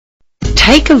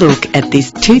Take a look at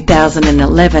this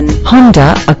 2011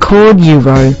 Honda Accord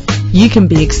Euro. You can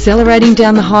be accelerating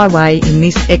down the highway in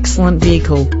this excellent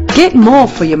vehicle. Get more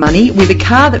for your money with a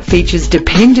car that features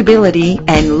dependability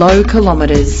and low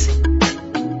kilometres.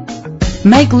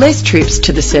 Make less trips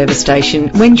to the service station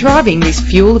when driving this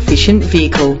fuel-efficient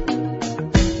vehicle.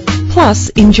 Plus,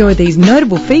 enjoy these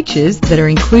notable features that are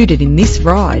included in this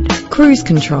ride: cruise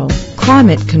control,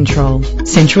 climate control,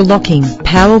 central locking,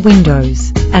 power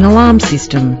windows, an alarm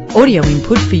system, audio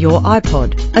input for your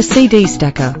iPod, a CD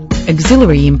stacker,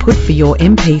 auxiliary input for your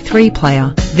MP3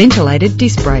 player, ventilated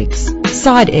disc brakes,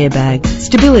 side airbag,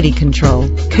 stability control,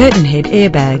 curtain head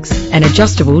airbags, and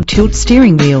adjustable tilt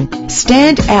steering wheel.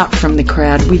 Stand out from the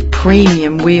crowd with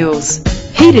premium wheels.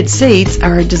 Heated seats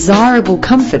are a desirable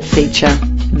comfort feature.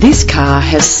 This car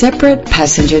has separate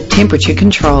passenger temperature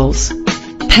controls.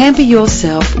 Pamper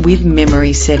yourself with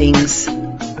memory settings.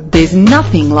 There's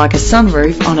nothing like a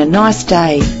sunroof on a nice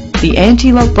day. The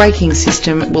anti-lock braking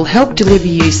system will help deliver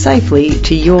you safely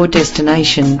to your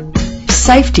destination.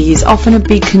 Safety is often a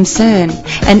big concern,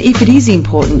 and if it is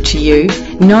important to you,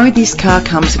 know this car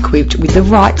comes equipped with the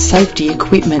right safety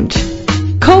equipment.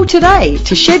 Call today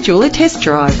to schedule a test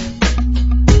drive.